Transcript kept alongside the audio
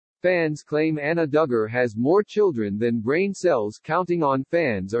Fans claim Anna Duggar has more children than brain cells. Counting on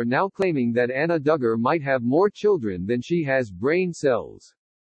fans are now claiming that Anna Duggar might have more children than she has brain cells.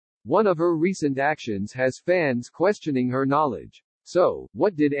 One of her recent actions has fans questioning her knowledge. So,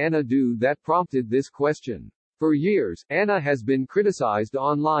 what did Anna do that prompted this question? For years, Anna has been criticized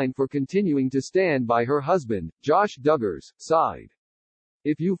online for continuing to stand by her husband, Josh Duggar's, side.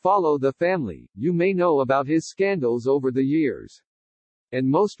 If you follow the family, you may know about his scandals over the years. And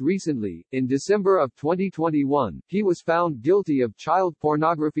most recently, in December of 2021, he was found guilty of child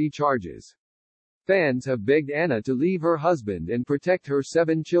pornography charges. Fans have begged Anna to leave her husband and protect her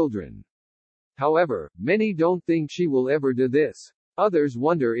 7 children. However, many don't think she will ever do this. Others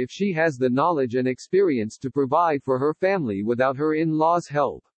wonder if she has the knowledge and experience to provide for her family without her in-laws'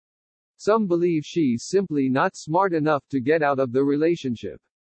 help. Some believe she's simply not smart enough to get out of the relationship.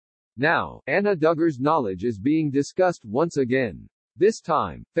 Now, Anna Duggar's knowledge is being discussed once again. This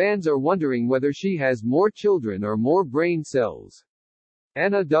time, fans are wondering whether she has more children or more brain cells.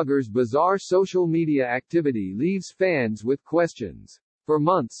 Anna Duggar's bizarre social media activity leaves fans with questions. For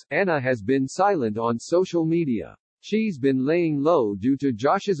months, Anna has been silent on social media. She's been laying low due to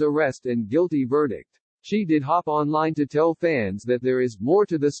Josh's arrest and guilty verdict. She did hop online to tell fans that there is more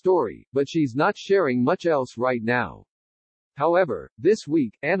to the story, but she's not sharing much else right now. However, this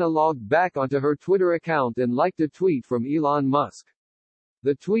week, Anna logged back onto her Twitter account and liked a tweet from Elon Musk.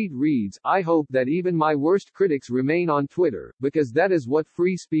 The tweet reads, "I hope that even my worst critics remain on Twitter, because that is what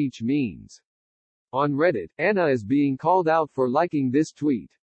free speech means." On Reddit, Anna is being called out for liking this tweet.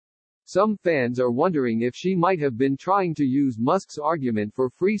 Some fans are wondering if she might have been trying to use Musk's argument for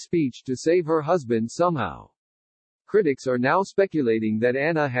free speech to save her husband somehow. Critics are now speculating that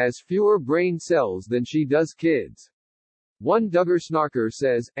Anna has fewer brain cells than she does kids. One Duggar snarker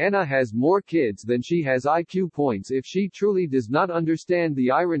says, Anna has more kids than she has IQ points if she truly does not understand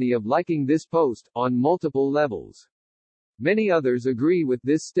the irony of liking this post, on multiple levels. Many others agree with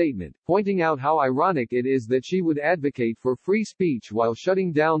this statement, pointing out how ironic it is that she would advocate for free speech while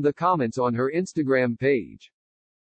shutting down the comments on her Instagram page.